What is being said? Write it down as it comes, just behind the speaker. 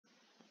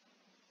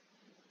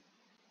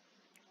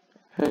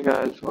Hey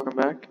guys, welcome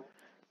back.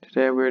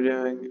 Today we're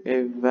doing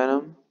a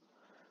Venom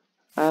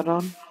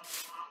add-on.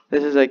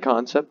 This is a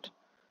concept.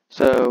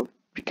 So,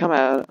 become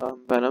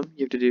Venom,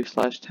 you have to do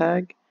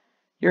 /tag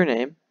your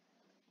name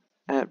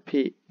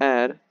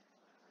add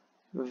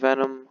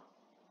Venom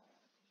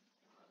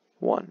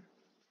 1.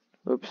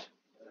 Oops.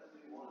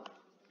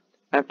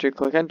 After you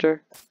click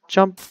enter,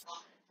 jump,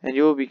 and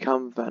you will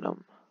become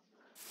Venom.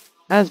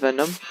 As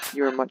Venom,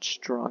 you are much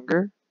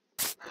stronger.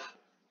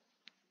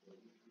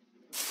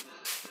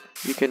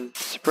 You can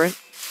sprint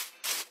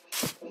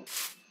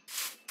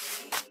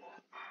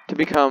to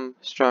become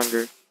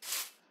stronger.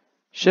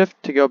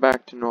 Shift to go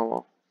back to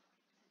normal.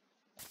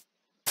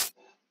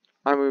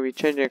 I'm going to be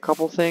changing a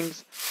couple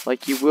things,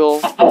 like you will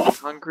be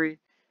hungry,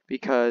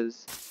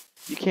 because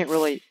you can't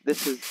really, the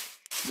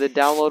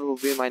download will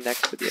be in my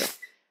next video.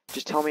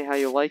 Just tell me how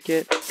you like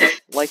it,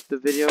 like the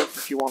video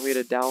if you want me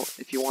to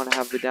if you want to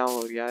have the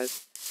download,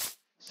 guys.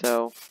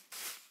 So,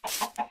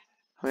 tell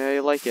me how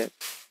you like it.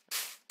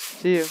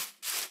 See you.